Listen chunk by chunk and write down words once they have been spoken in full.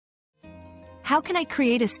How can I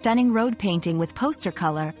create a stunning road painting with poster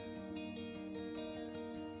color?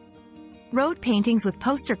 Road paintings with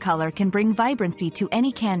poster color can bring vibrancy to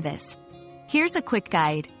any canvas. Here's a quick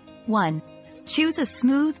guide. 1. Choose a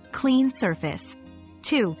smooth, clean surface.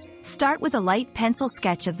 2. Start with a light pencil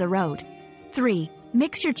sketch of the road. 3.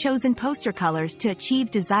 Mix your chosen poster colors to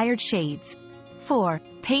achieve desired shades. 4.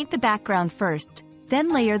 Paint the background first,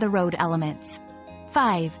 then layer the road elements.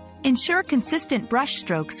 5. Ensure consistent brush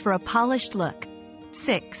strokes for a polished look.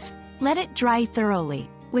 6. Let it dry thoroughly.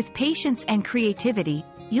 With patience and creativity,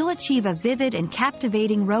 you'll achieve a vivid and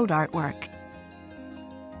captivating road artwork.